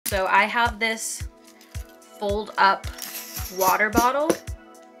So I have this fold up water bottle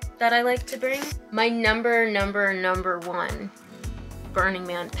that I like to bring. My number one Burning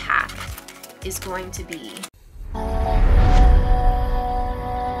Man pack is going to be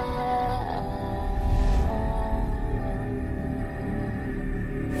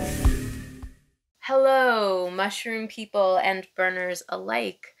hello, mushroom people and burners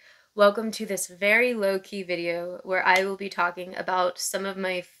alike. Welcome to this very low-key video where I will be talking about some of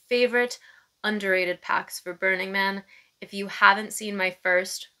my favorite underrated packs for Burning Man. If you haven't seen my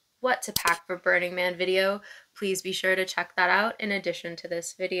first What to Pack for Burning Man video, please be sure to check that out in addition to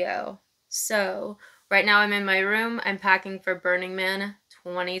this video. So, right now I'm in my room. I'm packing for Burning Man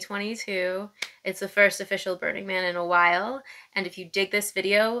 2022. It's the first official Burning Man in a while, and if you dig this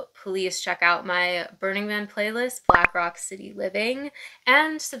video, please check out my Burning Man playlist, Black Rock City Living,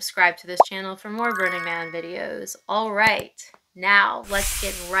 and subscribe to this channel for more Burning Man videos. Alright, now let's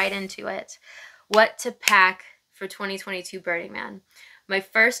get right into it. What to pack for 2022 Burning Man. My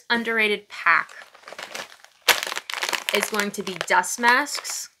first underrated pack is going to be dust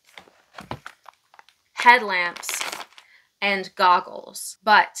masks, headlamps, and goggles.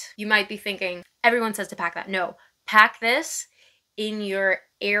 But you might be thinking, everyone says to pack that. No, pack this in your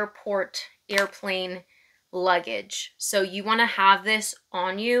airplane luggage. So you want to have this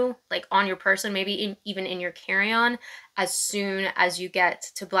on you, like on your person, maybe even in your carry-on as soon as you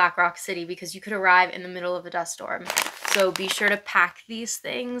get to Black Rock City, because you could arrive in the middle of a dust storm. So be sure to pack these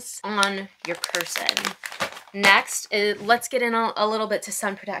things on your person. Next, let's get in a little bit to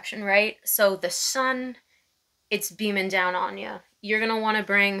sun protection, right? So the sun, it's beaming down on you. You're going to want to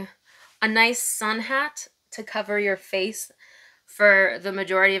bring a nice sun hat to cover your face for the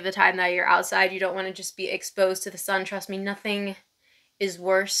majority of the time that you're outside. You don't want to just be exposed to the sun. Trust me, nothing is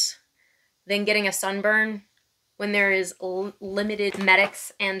worse than getting a sunburn when there is limited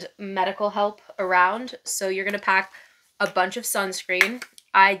medics and medical help around. So you're going to pack a bunch of sunscreen.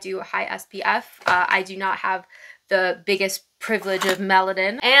 I do high SPF. I do not have the biggest privilege of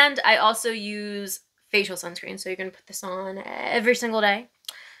melanin. And I also use facial sunscreen. So you're going to put this on every single day.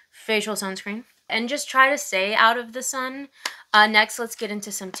 Facial sunscreen. And just try to stay out of the sun. Next, let's get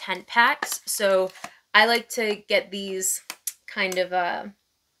into some tent packs. So I like to get these kind of,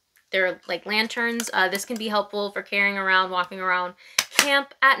 they're like lanterns. This can be helpful for carrying around, walking around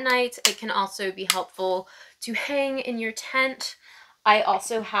camp at night. It can also be helpful to hang in your tent. I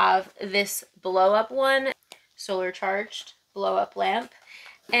also have this blow-up one, solar charged blow-up lamp.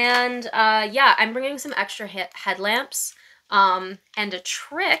 And yeah, I'm bringing some extra headlamps. And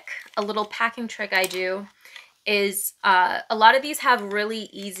a little packing trick I do is a lot of these have really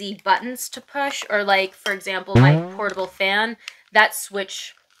easy buttons to push, or like, for example, my portable fan, that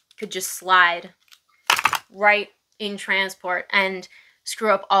switch could just slide right in transport and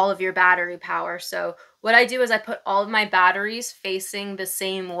screw up all of your battery power. So what I do is I put all of my batteries facing the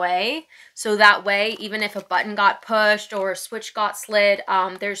same way, so that way even if a button got pushed or a switch got slid,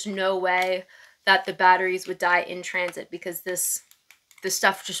 there's no way that the batteries would die in transit, because this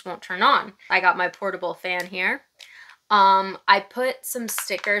stuff just won't turn on. I got my portable fan here. I put some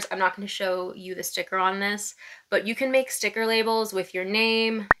stickers. I'm not going to show you the sticker on this, but you can make sticker labels with your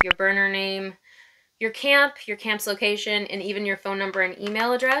name, your burner name, your camp's location, and even your phone number and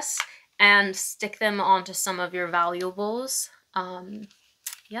email address, and stick them onto some of your valuables.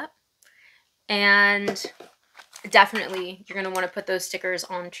 Yep. And definitely you're going to want to put those stickers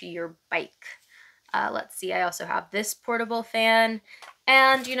onto your bike. Let's see, I also have this portable fan,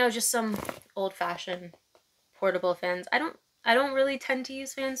 and you know, just some old-fashioned portable fans. I don't really tend to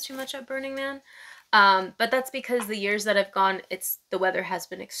use fans too much at Burning Man, but that's because the years that I've gone, the weather has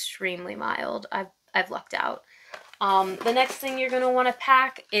been extremely mild. I've lucked out. The next thing you're going to want to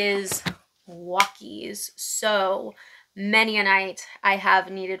pack is walkies. So many a night I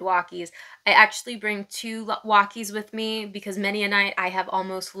have needed walkies. I actually bring 2 walkies with me because many a night I have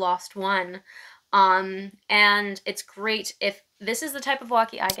almost lost one. And it's great if this is the type of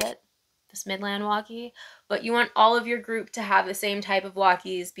walkie I get, this Midland walkie, but you want all of your group to have the same type of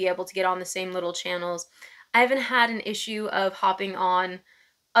walkies, be able to get on the same little channels. I haven't had an issue of hopping on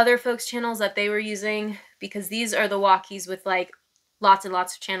other folks' channels that they were using, because these are the walkies with like lots and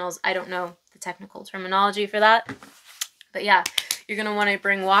lots of channels. I don't know the technical terminology for that, but yeah, you're going to want to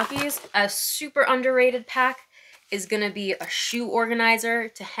bring walkies. A super underrated pack is going to be a shoe organizer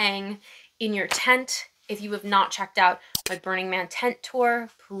to hang in your tent. If you have not checked out my Burning Man tent tour,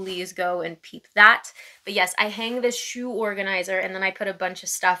 please go and peep that. But yes, I hang this shoe organizer and then I put a bunch of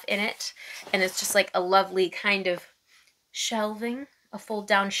stuff in it, and it's just like a lovely kind of shelving, a fold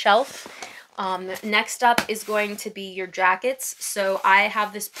down shelf. Next up is going to be your jackets. So I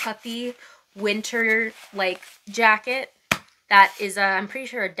have this puppy winter like jacket that is I'm pretty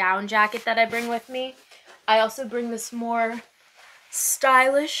sure a down jacket that I bring with me. I also bring this more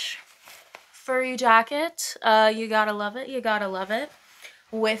stylish furry jacket. You gotta love it. You gotta love it.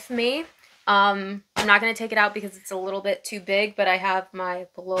 With me. I'm not going to take it out because it's a little bit too big, but I have my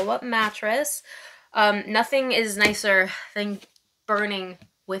blow-up mattress. Nothing is nicer than burning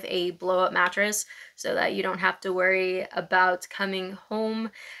with a blow-up mattress so that you don't have to worry about coming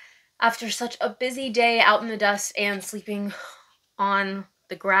home after such a busy day out in the dust and sleeping on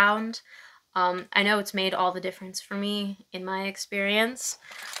the ground. I know it's made all the difference for me in my experience.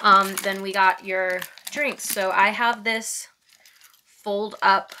 Then we got your drinks. So I have this fold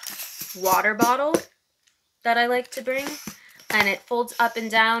up water bottle that I like to bring, and it folds up and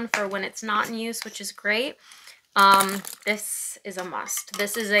down for when it's not in use, which is great. This is a must.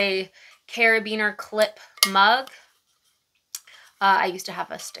 This is a carabiner clip mug. I used to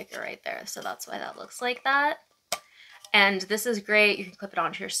have a sticker right there, so that's why that looks like that. And this is great. You can clip it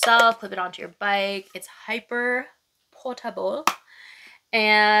onto yourself, clip it onto your bike. It's hyper portable.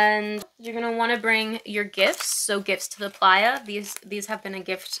 And you're going to want to bring your gifts. So gifts to the playa. These have been a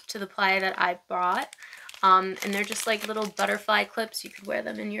gift to the playa that I brought. And they're just like little butterfly clips. You could wear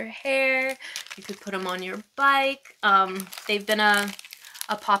them in your hair. You could put them on your bike. They've been a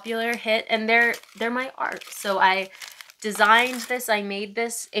popular hit, and they're my art. So I designed this. I made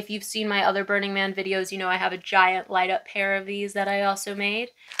this. If you've seen my other Burning Man videos, you know I have a giant light up pair of these that I also made.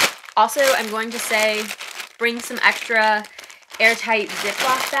 Also, I'm going to say bring some extra airtight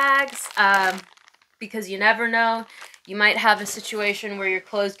Ziploc bags, because you never know. You might have a situation where your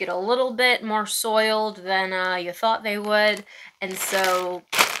clothes get a little bit more soiled than you thought they would, and so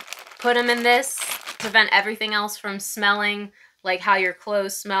put them in this, prevent everything else from smelling like how your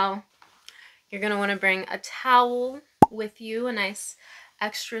clothes smell. You're going to want to bring a towel with you, a nice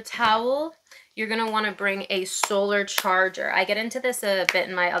extra towel. You're going to want to bring a solar charger. I get into this a bit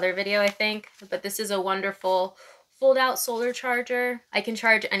in my other video, I think, but this is a wonderful fold-out solar charger. I can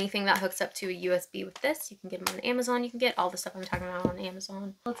charge anything that hooks up to a USB with this. You can get them on Amazon. You can get all the stuff I'm talking about on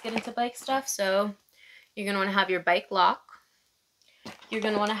Amazon. Let's get into bike stuff. So you're going to want to have your bike lock. You're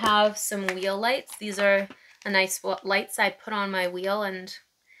going to want to have some wheel lights. These are a nice lights I put on my wheel, and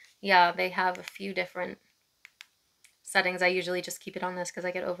yeah, they have a few different settings. I usually just keep it on this because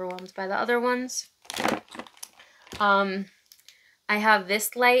I get overwhelmed by the other ones. I have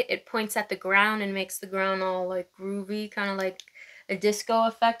this light. It points at the ground and makes the ground all like groovy, kind of like a disco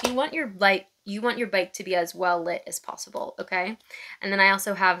effect. You want your bike to be as well lit as possible, okay? And then I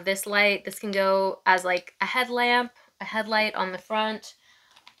also have this light. This can go as like a headlamp, a headlight on the front,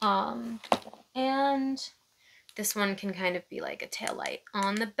 and this one can kind of be like a tail light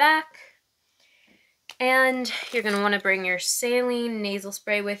on the back. And you're going to want to bring your saline nasal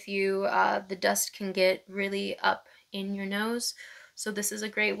spray with you. The dust can get really up in your nose, so this is a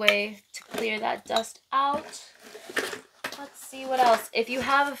great way to clear that dust out. Let's see what else. If you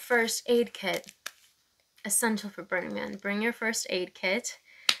have a first aid kit, essential for Burning Man, bring your first aid kit.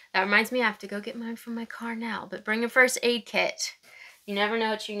 That reminds me, I have to go get mine from my car now, but bring your first aid kit. You never know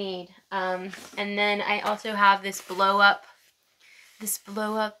what you need. And then I also have this blow up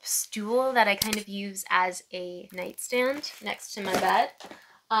stool that I kind of use as a nightstand next to my bed.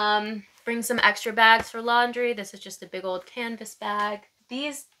 Bring some extra bags for laundry. This is just a big old canvas bag.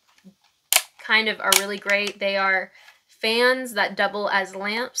 These kind of are really great. They are fans that double as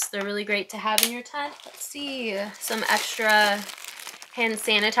lamps. They're really great to have in your tent. Let's see, some extra hand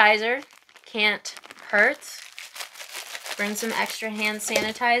sanitizer. Can't hurt. Bring some extra hand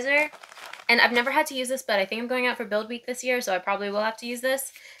sanitizer. And I've never had to use this, but I think I'm going out for Build Week this year, so I probably will have to use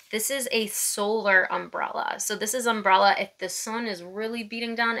this. This is a solar umbrella. So this is umbrella if the sun is really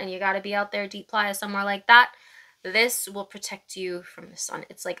beating down and you got to be out there deep playa somewhere like that. This will protect you from the sun.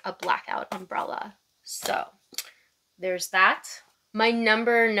 It's like a blackout umbrella. So there's that. My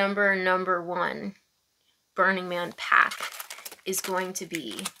number one Burning Man pack is going to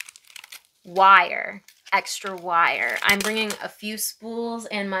be wire. Extra wire. I'm bringing a few spools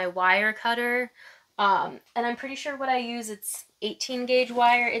and my wire cutter, and I'm pretty sure what I use, it's 18 gauge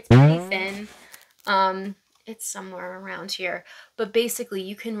wire. It's pretty thin. It's somewhere around here, but basically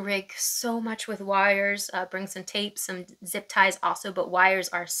you can rig so much with wires. Bring some tape, some zip ties also, but wires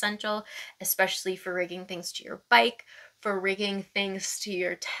are essential, especially for rigging things to your bike, for rigging things to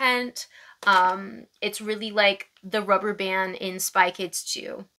your tent. It's really like the rubber band in Spy Kids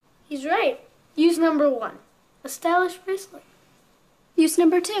 2. He's right. Use number 1, a stylish bracelet. Use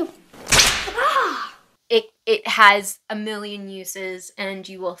number 2. Ah! it has a million uses, and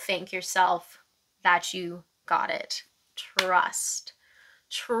you will thank yourself that you got it. Trust.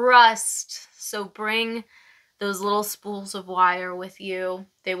 So bring those little spools of wire with you.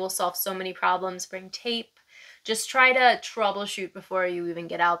 They will solve so many problems. Bring tape. Just try to troubleshoot before you even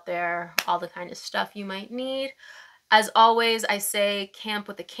get out there, all the kind of stuff you might need. As always, I say camp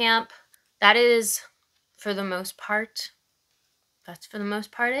with a camp. That is, for the most part,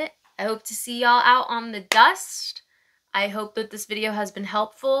 it. I hope to see y'all out on the dust. I hope that this video has been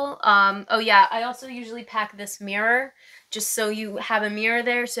helpful. Oh yeah, I also usually pack this mirror just so you have a mirror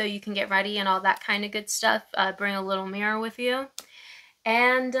there so you can get ready and all that kind of good stuff. Bring a little mirror with you.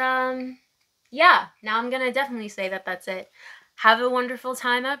 And yeah, now I'm gonna definitely say that that's it. Have a wonderful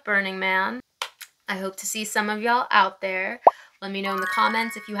time at Burning Man. I hope to see some of y'all out there. Let me know in the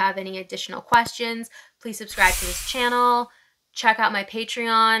comments if you have any additional questions. Please subscribe to this channel. Check out my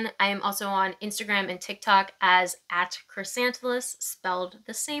Patreon. I am also on Instagram and TikTok as @𝙪𝙤𝙙𝙧𝙧𝙧𝙧, spelled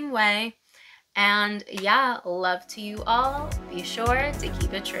the same way. And yeah, love to you all. Be sure to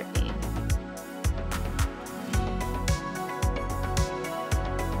keep it trippy.